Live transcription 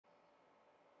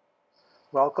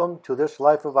Welcome to this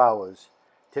life of ours.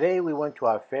 Today we went to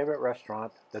our favorite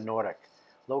restaurant, the Nordic,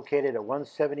 located at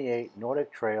 178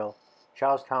 Nordic Trail,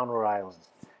 Charlestown, Rhode Island.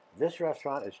 This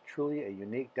restaurant is truly a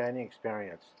unique dining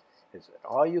experience. It's an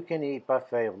all-you-can-eat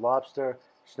buffet of lobster,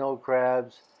 snow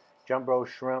crabs, jumbo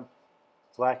shrimp,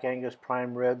 black Angus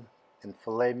prime rib, and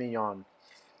filet mignon,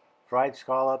 fried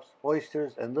scallops,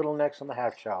 oysters, and little necks on the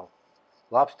half shell,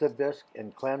 lobster bisque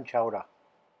and clam chowder,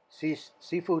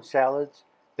 seafood salads,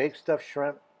 baked stuffed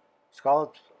shrimp,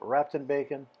 scallops wrapped in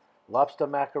bacon, lobster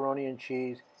macaroni and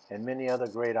cheese, and many other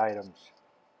great items.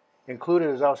 Included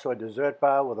is also a dessert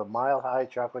bar with a mile-high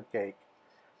chocolate cake,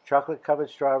 chocolate-covered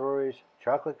strawberries,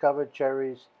 chocolate-covered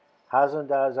cherries,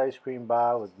 Haagen-Dazs ice cream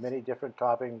bar with many different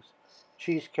toppings,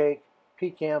 cheesecake,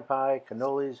 pecan pie,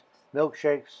 cannolis,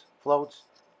 milkshakes, floats,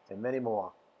 and many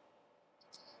more.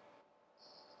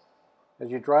 As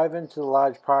you drive into the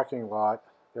large parking lot,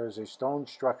 there is a stone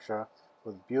structure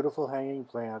with beautiful hanging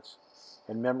plants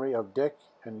in memory of Dick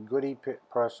and Goody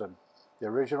Person, the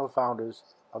original founders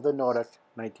of the Nordic,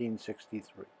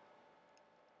 1963.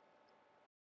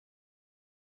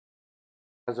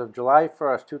 As of July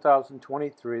 1st,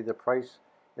 2023, the price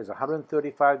is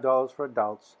 $135 for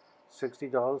adults,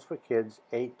 $60 for kids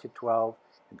 8 to 12,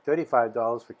 and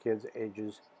 $35 for kids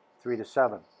ages 3 to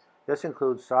 7. This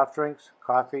includes soft drinks,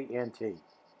 coffee, and tea.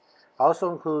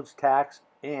 Also includes tax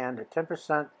and a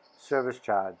 10% service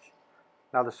charge.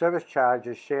 Now the service charge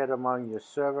is shared among your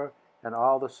server and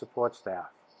all the support staff.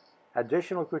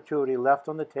 Additional gratuity left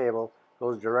on the table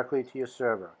goes directly to your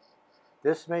server.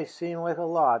 This may seem like a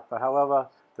lot, but however,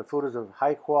 the food is of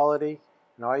high quality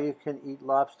and all you can eat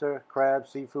lobster, crab,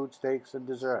 seafood, steaks, and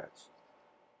desserts.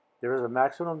 There is a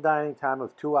maximum dining time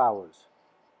of 2 hours.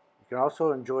 You can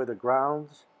also enjoy the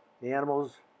grounds, the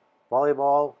animals,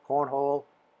 volleyball, cornhole,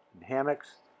 and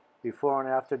hammocks before and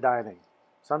after dining.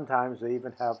 Sometimes they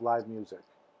even have live music.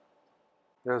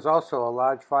 There is also a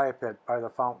large fire pit by the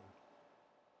fountain.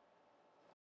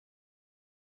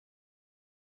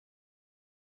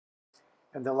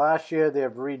 In the last year, they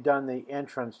have redone the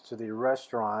entrance to the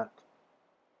restaurant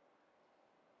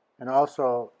and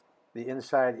also the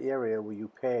inside area where you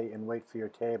pay and wait for your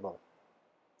table.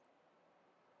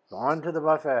 So on to the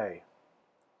buffet.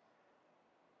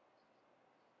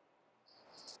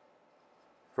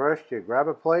 First, you grab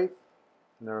a plate,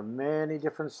 and there are many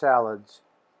different salads: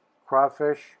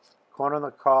 crawfish, corn on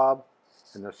the cob,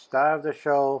 and the star of the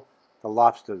show, the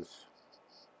lobsters.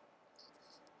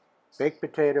 Baked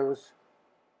potatoes,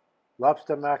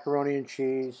 lobster macaroni and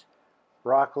cheese,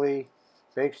 broccoli,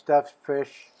 baked stuffed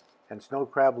fish, and snow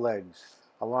crab legs,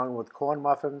 along with corn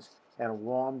muffins and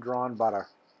warm drawn butter.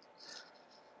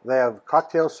 They have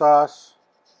cocktail sauce,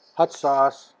 hot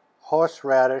sauce,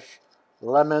 horseradish,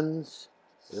 lemons,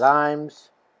 limes,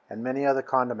 and many other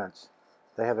condiments.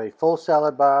 They have a full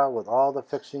salad bar with all the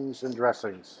fixings and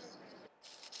dressings.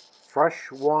 Fresh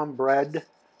warm bread,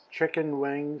 chicken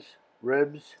wings,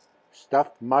 ribs,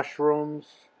 stuffed mushrooms,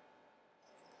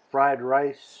 fried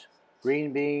rice,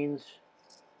 green beans,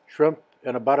 shrimp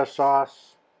in a butter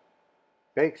sauce,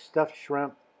 baked stuffed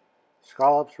shrimp,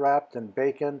 scallops wrapped in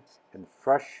bacon, and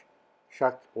fresh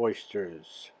shucked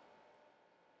oysters.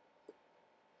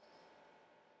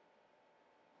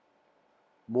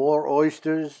 More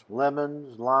oysters,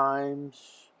 lemons,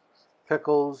 limes,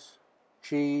 pickles,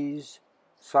 cheese,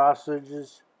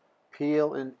 sausages,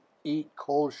 peel and eat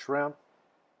cold shrimp,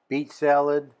 beet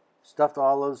salad, stuffed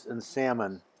olives, and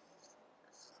salmon.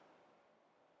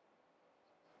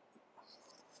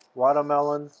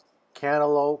 Watermelon,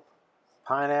 cantaloupe,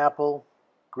 pineapple,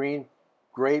 green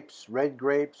grapes, red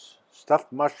grapes,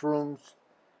 stuffed mushrooms,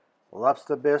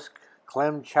 lobster bisque,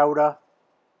 clam chowder,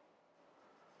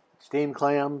 steamed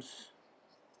clams,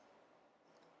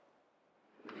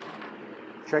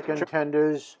 chicken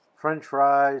tenders, french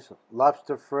fries,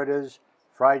 lobster fritters,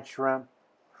 fried shrimp,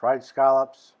 fried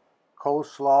scallops,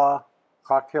 coleslaw,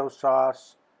 cocktail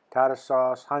sauce, tartar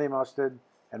sauce, honey mustard,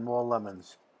 and more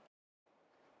lemons.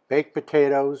 Baked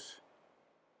potatoes,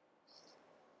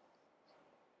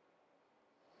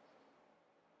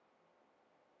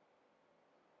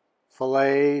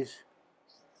 fillets,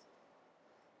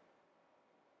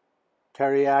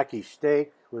 teriyaki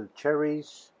steak with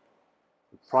cherries,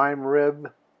 prime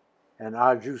rib, and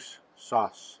au jus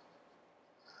sauce.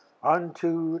 On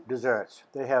to desserts.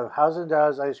 They have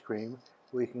Haagen-Dazs ice cream,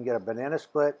 where you can get a banana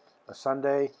split, a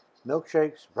sundae,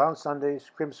 milkshakes, brown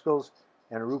sundaes, creamsicles,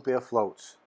 and root beer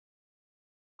floats.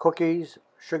 Cookies,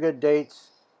 sugared dates,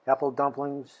 apple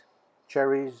dumplings,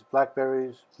 cherries,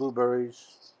 blackberries,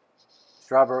 blueberries,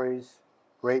 strawberries,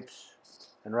 grapes,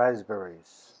 and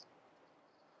raspberries.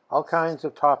 All kinds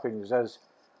of toppings as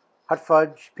hot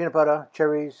fudge, peanut butter,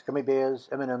 cherries, gummy bears,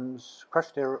 M&Ms,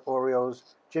 crushed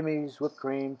Oreos, Jimmy's, whipped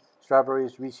cream,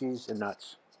 strawberries, Reese's, and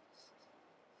nuts.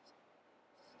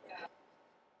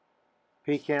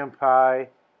 Pecan pie,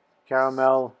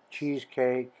 caramel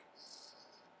cheesecake,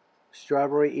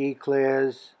 strawberry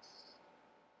eclairs,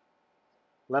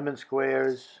 lemon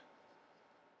squares,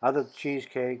 other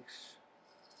cheesecakes,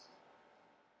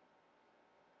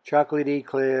 chocolate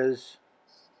eclairs,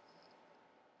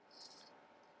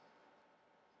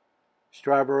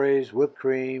 strawberries, whipped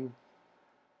cream,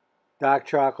 dark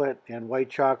chocolate and white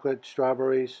chocolate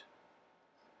strawberries,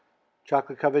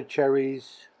 chocolate covered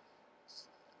cherries,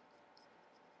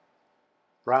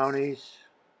 brownies,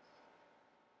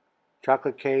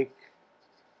 chocolate cake,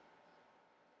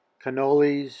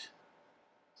 cannolis,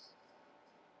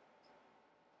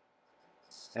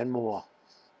 and more.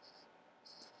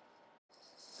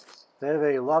 They have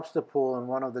a lobster pool in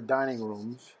one of the dining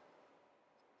rooms.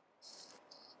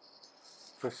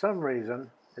 For some reason,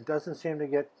 it doesn't seem to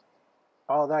get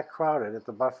all that crowded at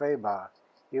the buffet bar,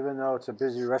 even though it's a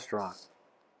busy restaurant.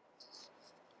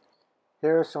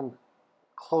 Here are some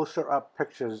closer up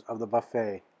pictures of the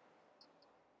buffet.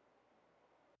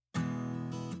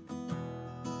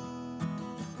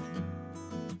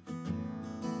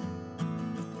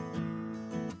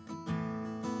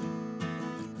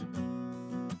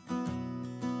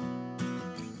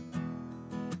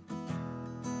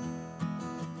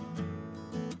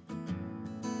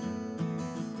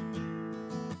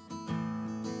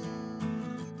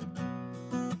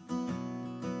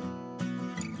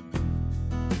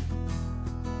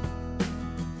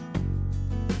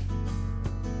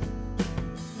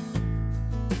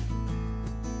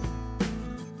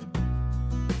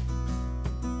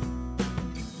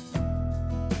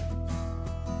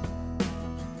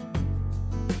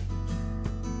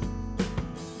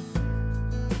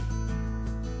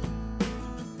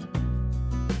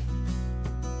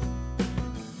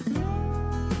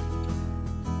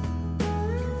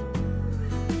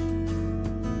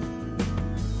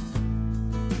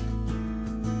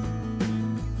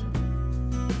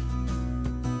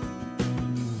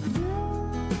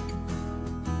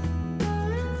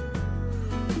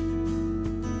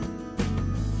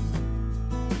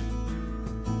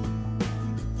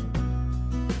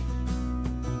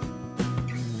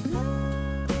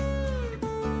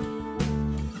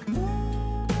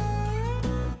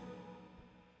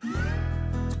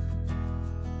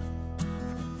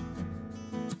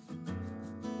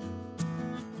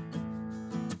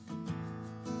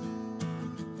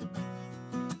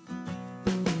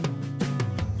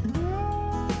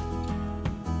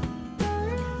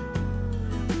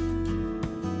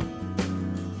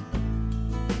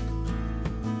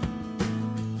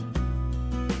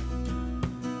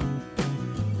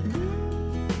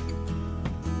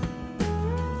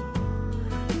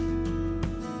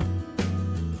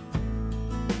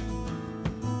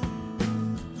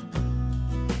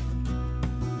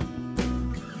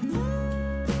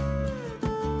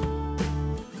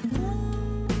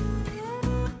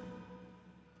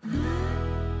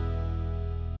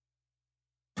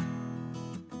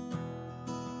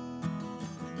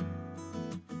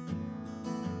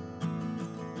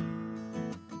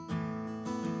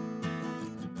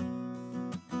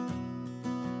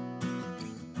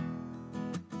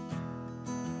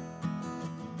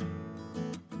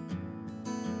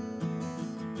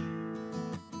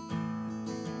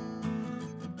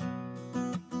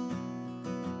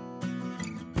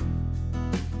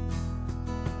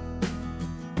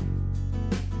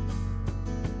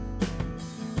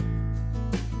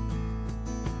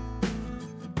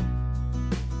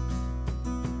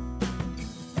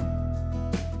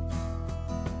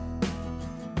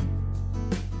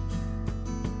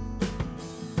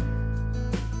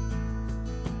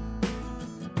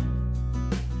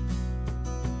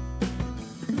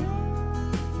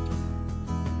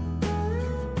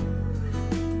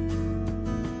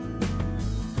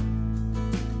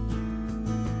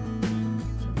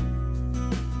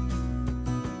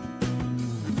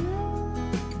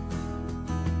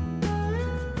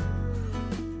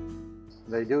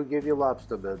 They do give you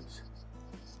lobster bibs.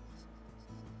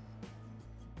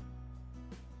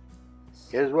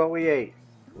 Here's what we ate.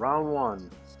 Round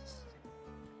one.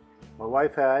 My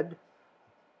wife had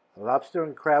lobster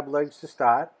and crab legs to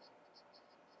start.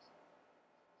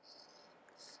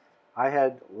 I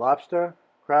had lobster,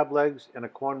 crab legs, and a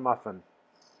corn muffin.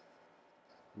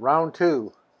 Round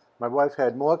two. My wife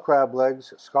had more crab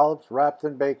legs, scallops wrapped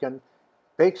in bacon,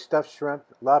 baked stuffed shrimp,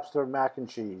 lobster, mac and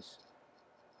cheese.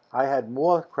 I had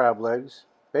more crab legs,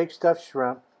 baked stuffed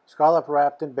shrimp, scallop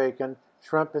wrapped in bacon,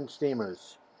 shrimp and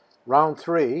steamers. Round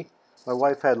three. My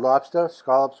wife had lobster,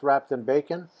 scallops wrapped in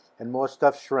bacon, and more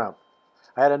stuffed shrimp.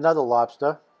 I had another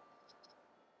lobster.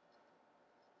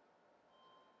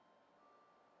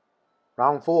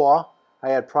 Round 4, I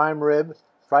had prime rib,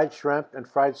 fried shrimp, and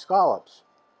fried scallops.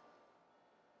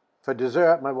 For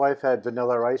dessert, my wife had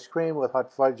vanilla ice cream with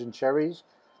hot fudge and cherries,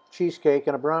 cheesecake,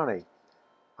 and a brownie.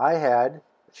 I had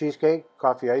cheesecake,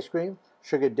 coffee ice cream,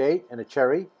 sugar date, and a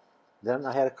cherry. Then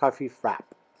I had a coffee frap.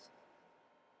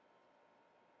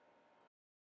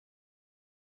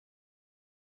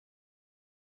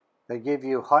 They give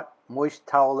you hot, moist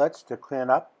towelettes to clean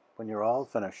up when you're all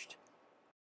finished.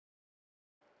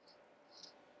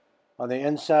 On the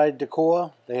inside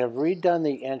decor, they have redone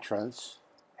the entrance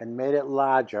and made it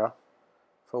larger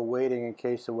for waiting in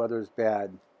case the weather is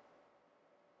bad.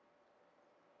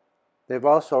 They've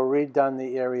also redone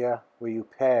the area where you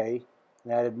pay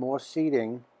and added more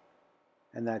seating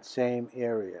in that same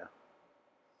area.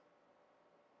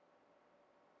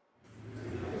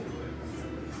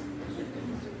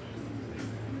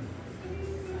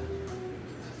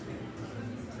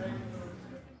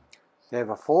 They have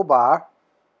a full bar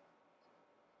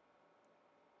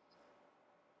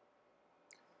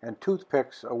and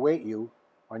toothpicks await you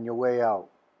on your way out.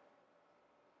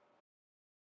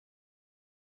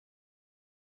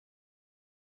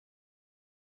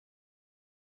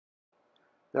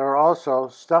 There are also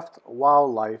stuffed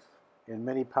wildlife in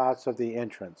many parts of the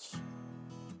entrance.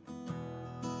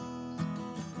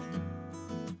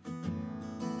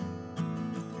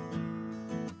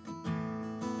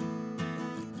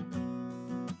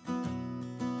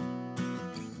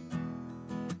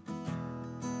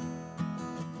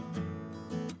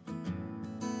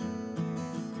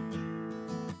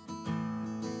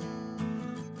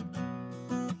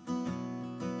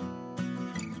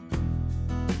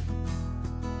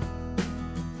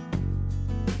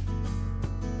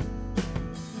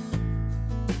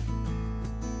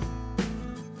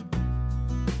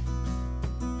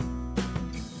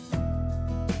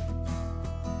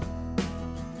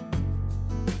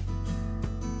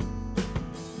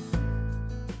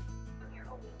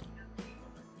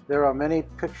 There are many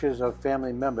pictures of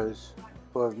family members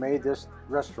who have made this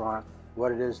restaurant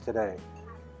what it is today.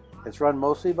 It's run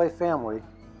mostly by family,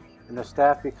 and the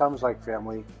staff becomes like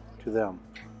family to them.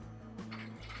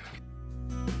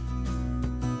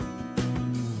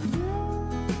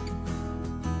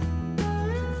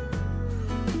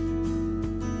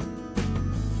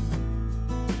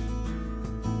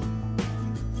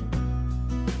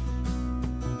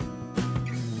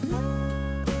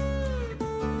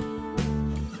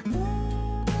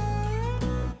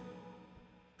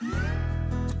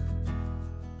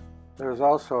 There is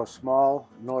also a small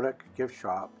Nordic gift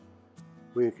shop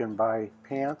where you can buy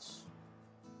pants,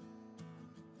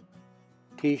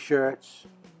 t-shirts,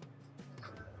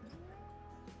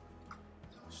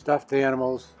 stuffed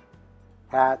animals,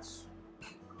 hats,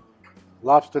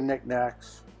 lobster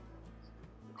knickknacks,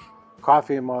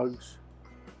 coffee mugs,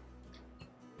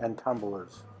 and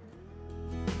tumblers.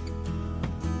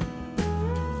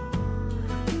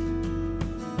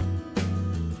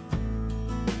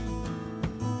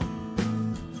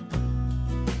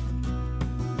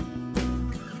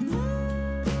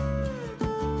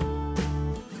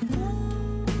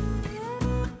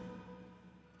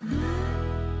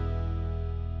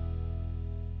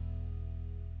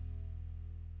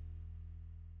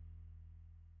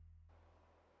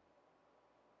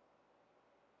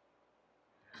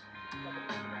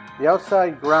 The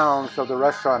outside grounds of the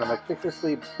restaurant are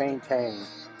meticulously maintained.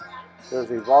 There's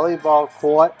a volleyball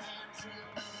court,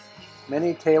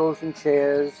 many tables and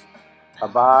chairs, a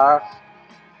bar,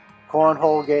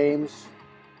 cornhole games,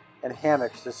 and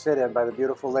hammocks to sit in by the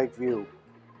beautiful lake view.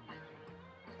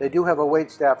 They do have a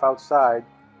waitstaff outside,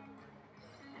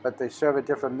 but they serve a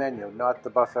different menu, not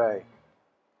the buffet.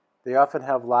 They often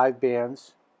have live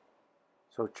bands,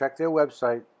 so check their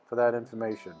website for that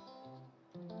information.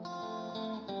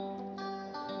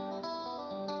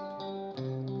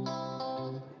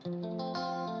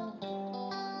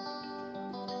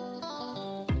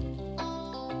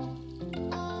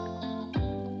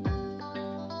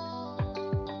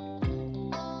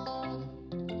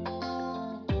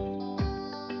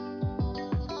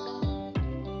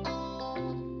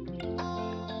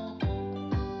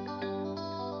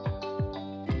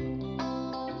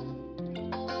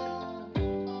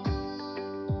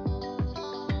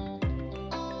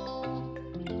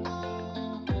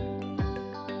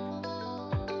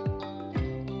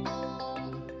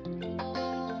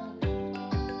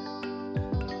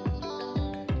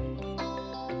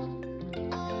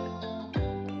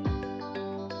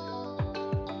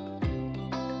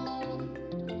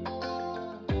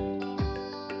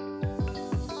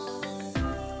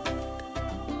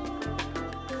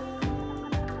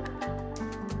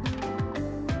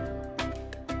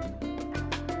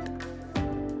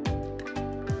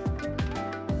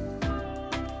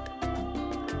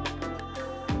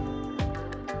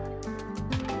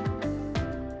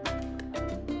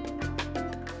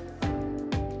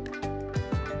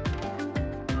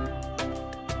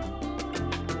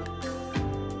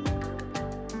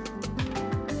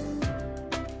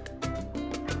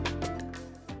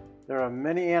 There are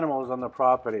many animals on the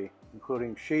property,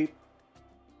 including sheep,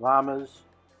 llamas,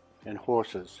 and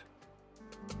horses.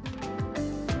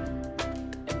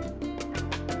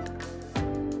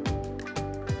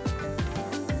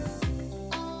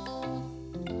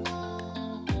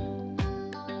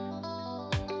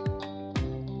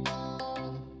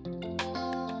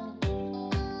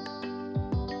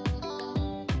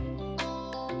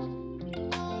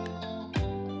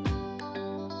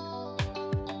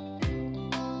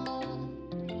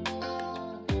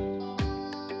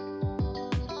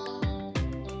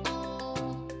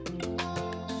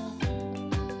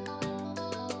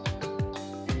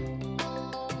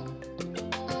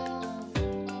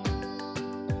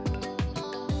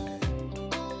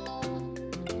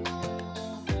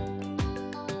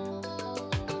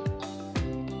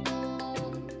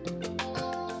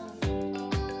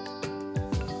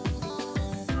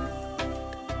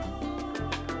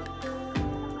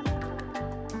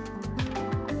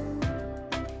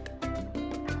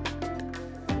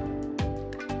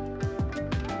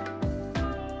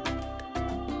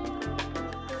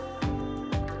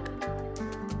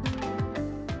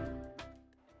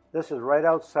 This is right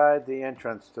outside the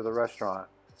entrance to the restaurant.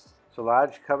 It's a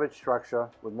large covered structure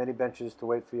with many benches to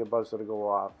wait for your buzzer to go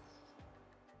off.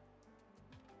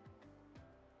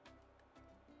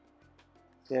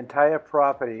 The entire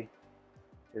property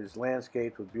is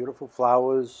landscaped with beautiful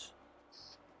flowers,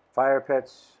 fire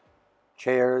pits,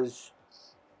 chairs,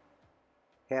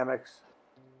 hammocks,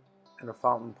 and a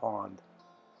fountain pond.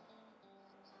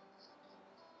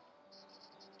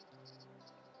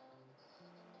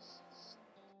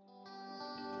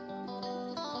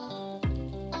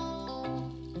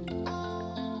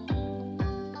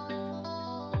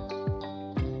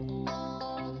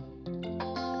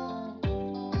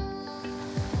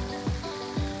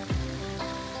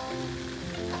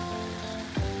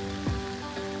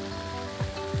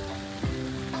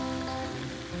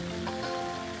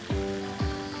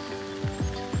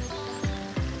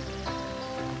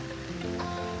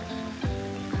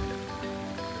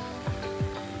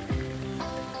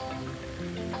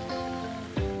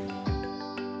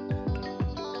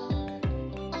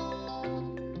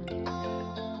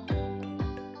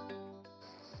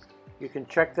 You can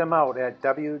check them out at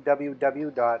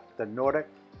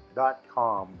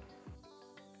www.thenordic.com.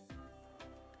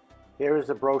 Here is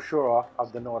a brochure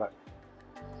of the Nordic.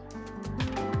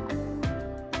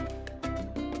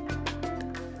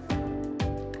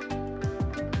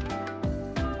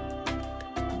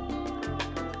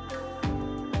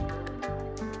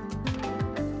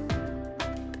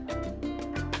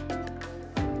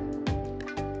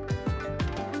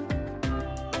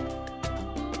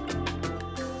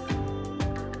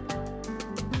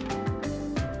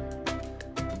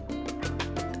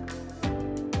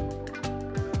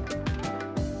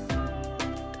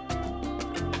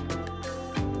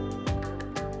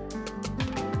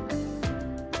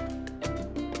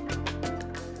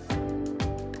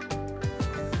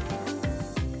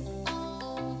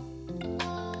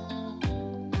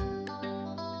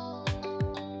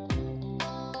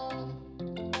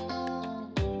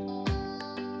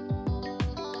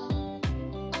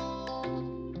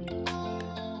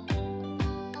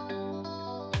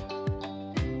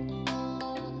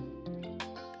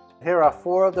 Here are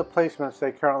 4 of the placements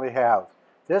they currently have.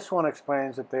 This one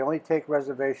explains that they only take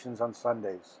reservations on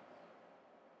Sundays.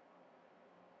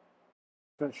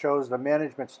 It shows the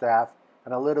management staff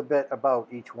and a little bit about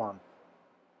each one.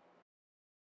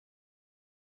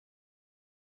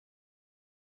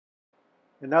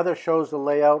 Another shows the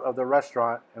layout of the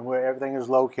restaurant and where everything is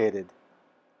located.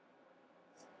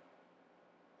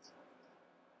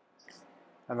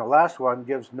 And the last one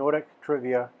gives Nordic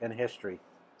trivia and history.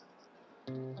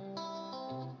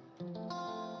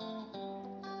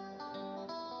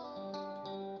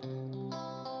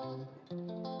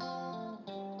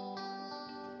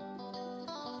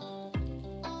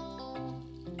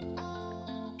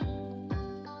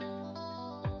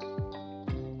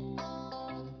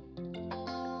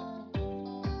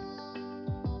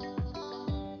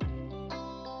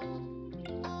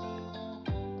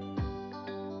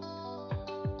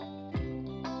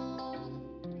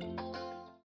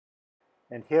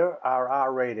 And here are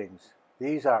our ratings.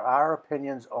 These are our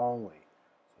opinions only.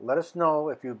 Let us know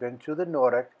if you've been to the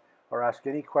Nordic or ask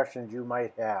any questions you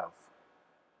might have.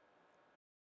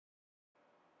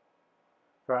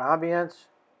 For ambience,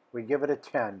 we give it a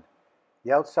 10.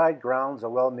 The outside grounds are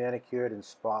well manicured and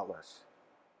spotless.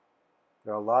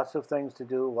 There are lots of things to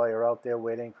do while you're out there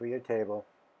waiting for your table,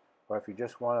 or if you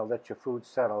just want to let your food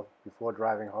settle before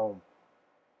driving home.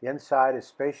 The inside is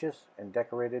spacious and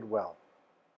decorated well.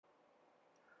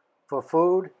 For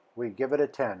food, we give it a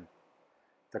 10.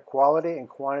 The quality and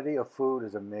quantity of food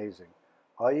is amazing.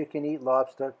 All you can eat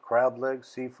lobster, crab legs,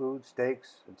 seafood,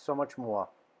 steaks, and so much more.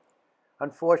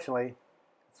 Unfortunately,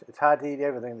 it's hard to eat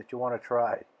everything that you want to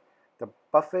try. The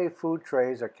buffet food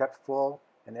trays are kept full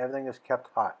and everything is kept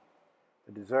hot.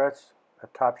 The desserts are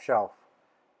top shelf.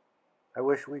 I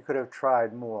wish we could have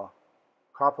tried more.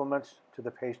 Compliments to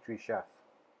the pastry chef.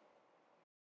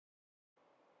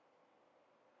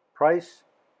 Price,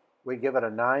 we give it a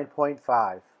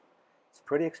 9.5. It's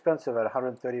pretty expensive at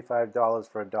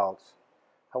 $135 for adults.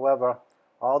 However,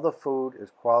 all the food is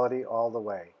quality all the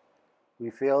way. We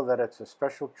feel that it's a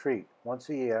special treat once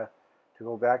a year to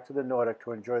go back to the Nordic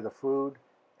to enjoy the food,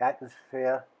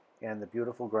 atmosphere, and the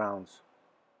beautiful grounds.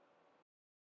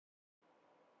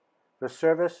 For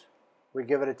service, we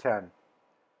give it a 10.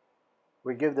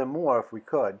 We give them more if we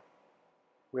could.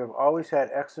 We have always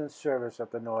had excellent service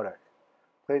at the Nordic.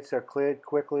 Plates are cleared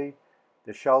quickly,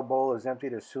 the shell bowl is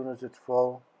emptied as soon as it's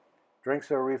full,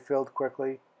 drinks are refilled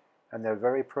quickly, and they're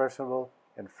very personable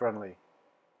and friendly.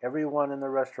 Everyone in the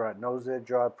restaurant knows their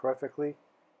job perfectly,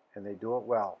 and they do it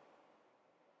well.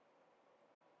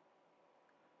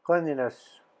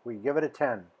 Cleanliness, we give it a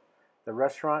 10. The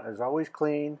restaurant is always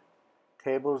clean,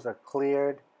 tables are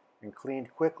cleared and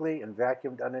cleaned quickly and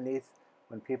vacuumed underneath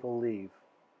when people leave.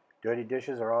 Dirty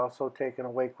dishes are also taken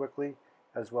away quickly,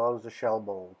 as well as the shell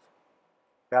bowls.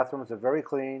 Bathrooms are very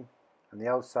clean, and the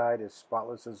outside is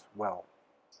spotless as well.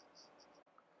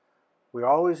 We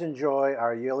always enjoy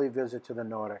our yearly visit to the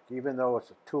Nordic, even though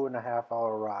it's a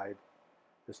 2.5-hour ride.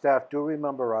 The staff do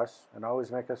remember us and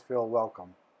always make us feel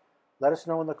welcome. Let us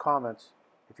know in the comments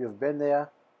if you've been there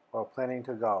or are planning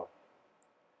to go.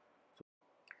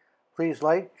 Please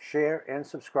like, share, and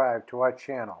subscribe to our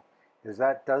channel, as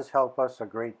that does help us a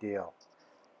great deal.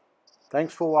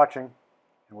 Thanks for watching,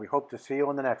 and we hope to see you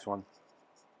on the next one.